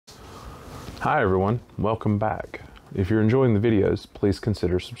Hi everyone, welcome back. If you're enjoying the videos, please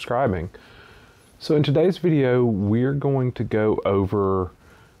consider subscribing. So in today's video, we're going to go over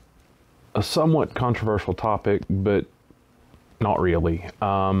a somewhat controversial topic, but not really.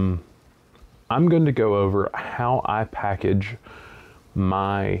 I'm going to go over how I package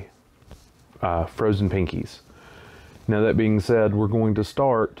my frozen pinkies. Now that being said, we're going to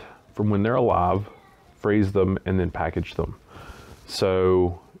start from when they're alive, freeze them, and then package them.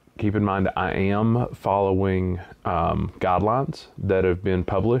 So keep in mind, I am following guidelines that have been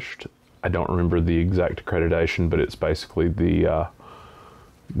published. I don't remember the exact accreditation, but it's basically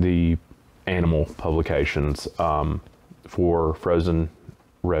the animal publications for frozen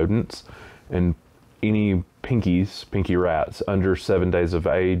rodents. And any pinky rats under 7 days of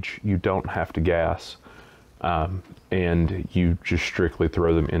age, you don't have to gas, and you just strictly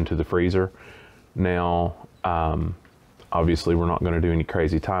throw them into the freezer. Now, obviously, we're not going to do any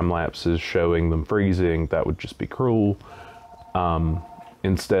crazy time lapses showing them freezing. That would just be cruel.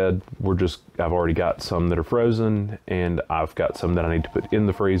 Instead, I've already got some that are frozen, and I've got some that I need to put in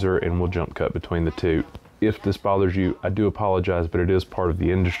the freezer, and we'll jump cut between the two. If this bothers you, I do apologize, but it is part of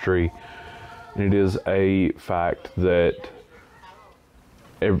the industry, and it is a fact that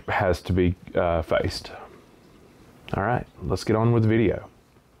it has to be faced. All right, let's get on with the video.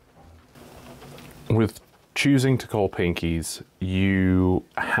 With choosing to cull pinkies, you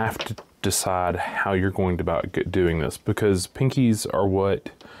have to decide how you're going to about doing this, because pinkies are what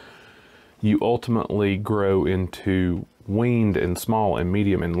you ultimately grow into weaned and small and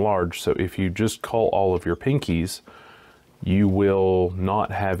medium and large. So if you just cull all of your pinkies, you will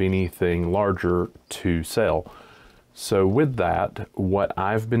not have anything larger to sell. So with that, what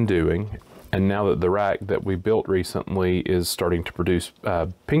I've been doing, and now that the rack that we built recently is starting to produce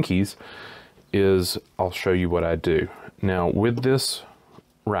pinkies, is I'll show you what I do. Now with this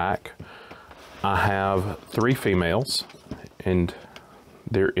rack, I have 3 females, and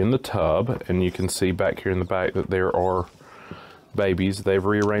they're in the tub, and you can see back here in the back that there are babies. They've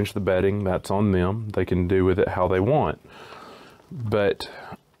rearranged the bedding. That's on them. They can do with it how they want. But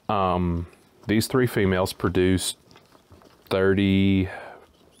these 3 females produce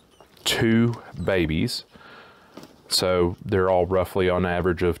 32 babies. So they're all roughly on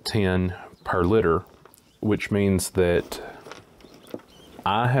average of 10 per litter, which means that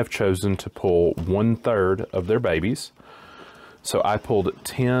I have chosen to pull 1/3 of their babies. So I pulled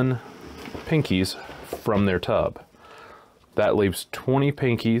 10 pinkies from their tub. That leaves 20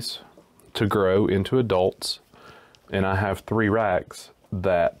 pinkies to grow into adults, and I have 3 racks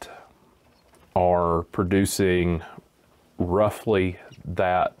that are producing roughly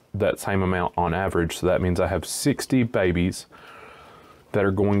that same amount on average. So that means I have 60 babies that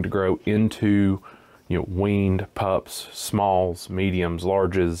are going to grow into, weaned pups, smalls, mediums,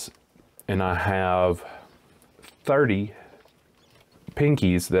 larges, and I have 30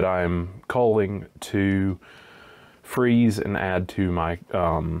 pinkies that I'm culling to freeze and add to my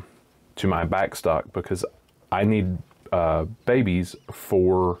back stock, because I need babies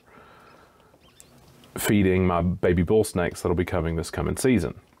for feeding my baby bull snakes that'll be coming this coming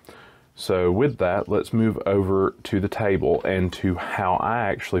season. So with that, let's move over to the table and to how I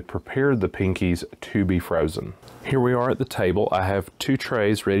actually prepared the pinkies to be frozen. Here we are at the table. I have 2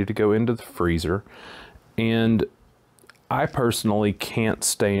 trays ready to go into the freezer, and I personally can't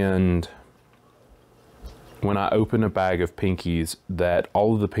stand when I open a bag of pinkies that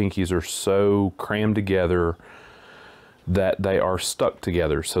all of the pinkies are so crammed together that they are stuck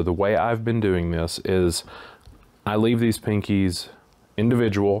together. So the way I've been doing this is I leave these pinkies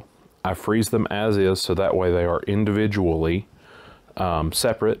individual. I freeze them as is, so that way they are individually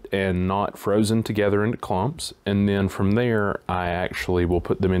separate and not frozen together into clumps. And then from there, I actually will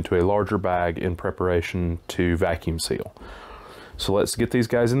put them into a larger bag in preparation to vacuum seal. So let's get these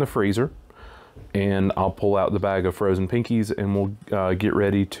guys in the freezer, and I'll pull out the bag of frozen pinkies, and we'll get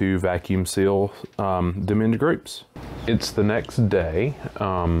ready to vacuum seal them into groups. It's the next day.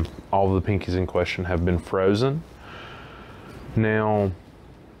 All of the pinkies in question have been frozen. Now,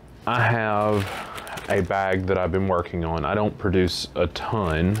 I have a bag that I've been working on. I don't produce a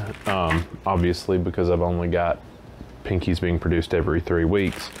ton, obviously, because I've only got pinkies being produced every 3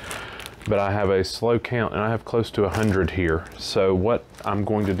 weeks. But I have a slow count, and I have close to 100 here. So what I'm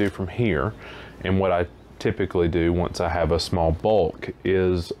going to do from here, and what I typically do once I have a small bulk,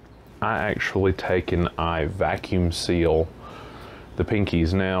 is I actually take and I vacuum seal the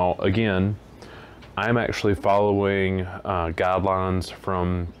pinkies. Now, again, I'm actually following guidelines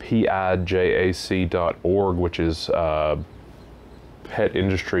from PIJAC.org, which is Pet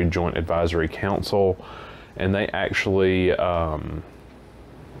Industry Joint Advisory Council, and they actually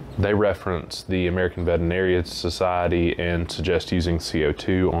They reference the American Veterinary Society and suggest using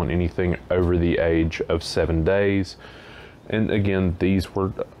CO2 on anything over the age of 7 days. And again, these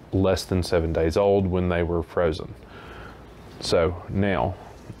were less than 7 days old when they were frozen. So now,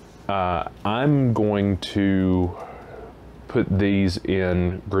 I'm going to put these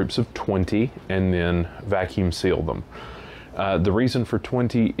in groups of 20 and then vacuum seal them. The reason for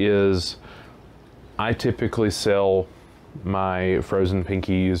 20 is I typically sell my frozen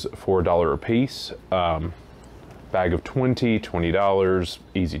Pinkies for $1 a piece. Bag of 20, $20,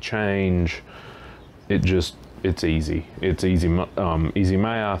 easy change. It's easy. It's easy, easy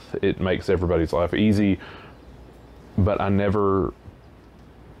math. It makes everybody's life easy. But I never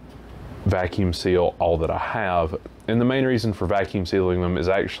vacuum seal all that I have. And the main reason for vacuum sealing them is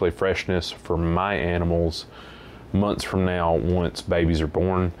actually freshness for my animals months from now once babies are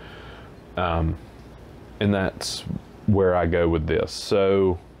born. And that's where I go with this.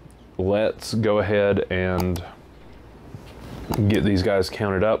 So let's go ahead and get these guys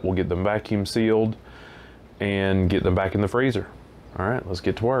counted up. We'll get them vacuum sealed and get them back in the freezer. All right, let's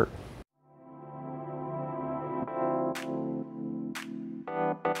get to work.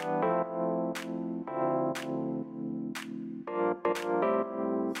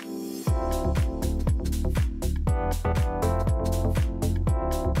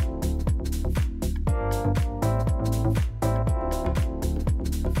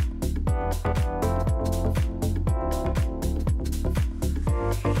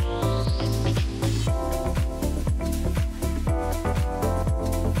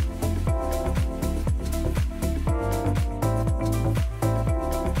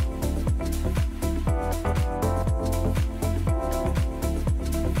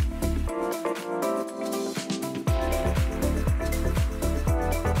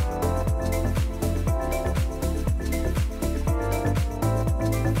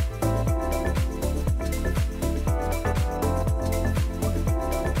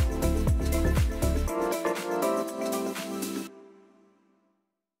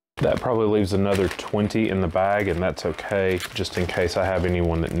 That probably leaves another 20 in the bag, and that's okay, just in case I have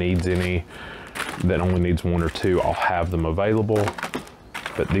anyone that needs any, that only needs 1 or 2, I'll have them available.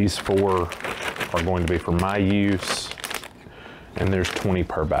 But these 4 are going to be for my use, and there's 20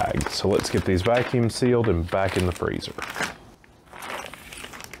 per bag. So let's get these vacuum sealed and back in the freezer.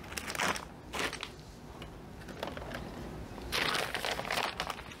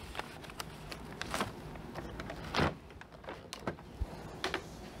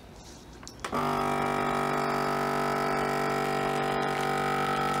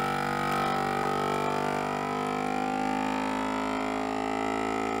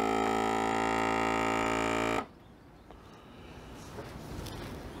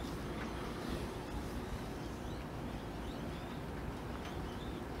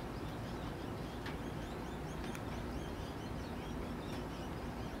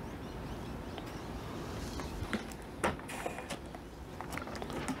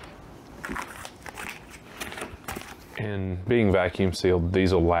 And being vacuum sealed,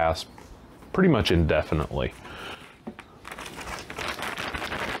 these will last pretty much indefinitely.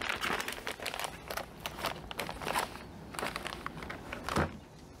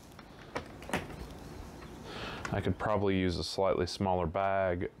 I could probably use a slightly smaller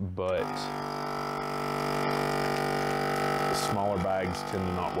bag, but smaller bags tend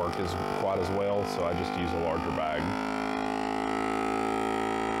to not work quite as well, so I just use a larger bag.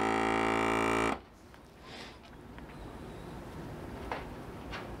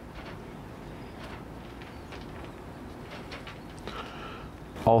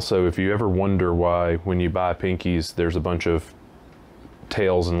 Also, if you ever wonder why when you buy Pinkies there's a bunch of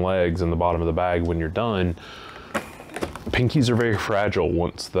tails and legs in the bottom of the bag when you're done, Pinkies are very fragile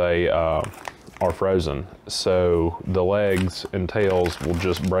once they are frozen. So the legs and tails will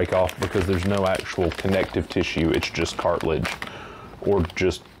just break off because there's no actual connective tissue, it's just cartilage,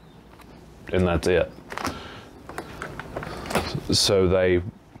 and that's it. So they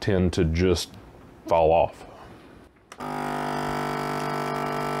tend to just fall off.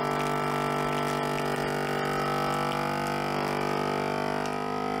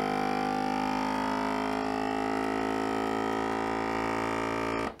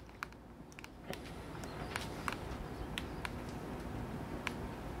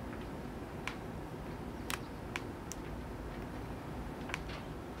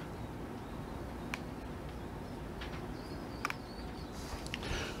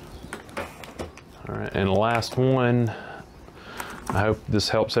 All right, and the last one, I hope this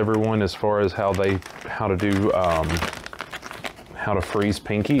helps everyone as far as how to freeze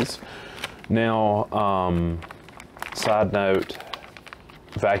Pinkies. Now, side note,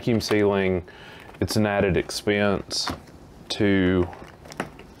 vacuum sealing, it's an added expense to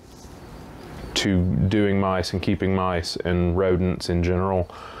doing mice and keeping mice and rodents in general.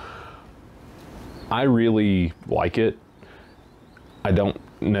 I really like it. I don't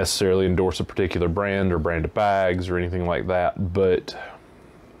necessarily endorse a particular brand or brand of bags or anything like that, but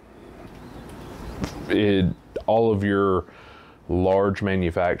all of your large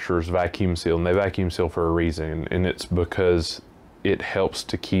manufacturers vacuum seal, and they vacuum seal for a reason, and it's because it helps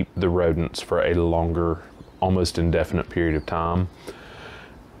to keep the rodents for a longer, almost indefinite period of time.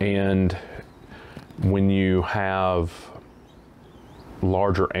 And when you have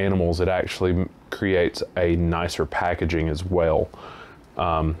larger animals, it actually creates a nicer packaging as well.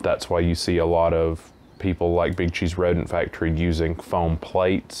 That's why you see a lot of people like Big Cheese Rodent Factory using foam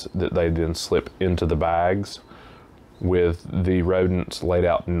plates that they then slip into the bags with the rodents laid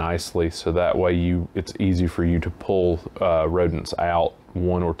out nicely, so that way it's easy for you to pull rodents out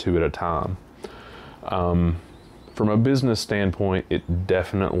one or two at a time. From a business standpoint, it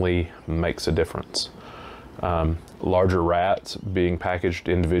definitely makes a difference. Larger rats being packaged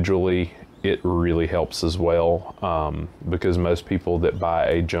individually, it really helps as well, because most people that buy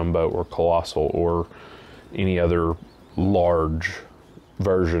a jumbo or colossal or any other large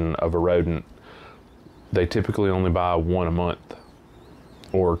version of a rodent, they typically only buy one a month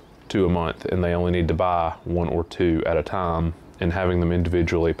or two a month, and they only need to buy one or two at a time. And having them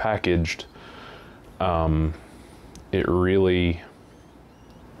individually packaged, it really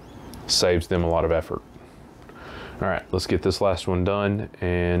saves them a lot of effort. All right, let's get this last one done,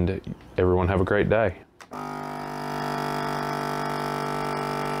 and everyone have a great day.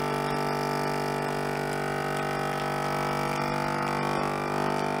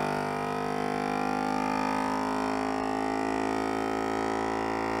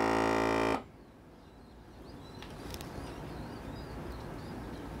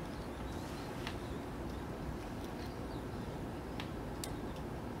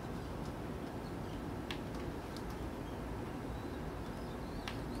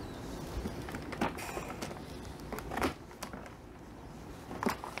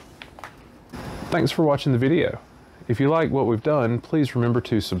 Thanks for watching the video. If you like what we've done, please remember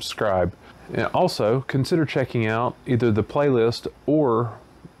to subscribe. And also, consider checking out either the playlist or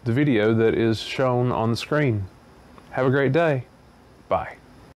the video that is shown on the screen. Have a great day. Bye.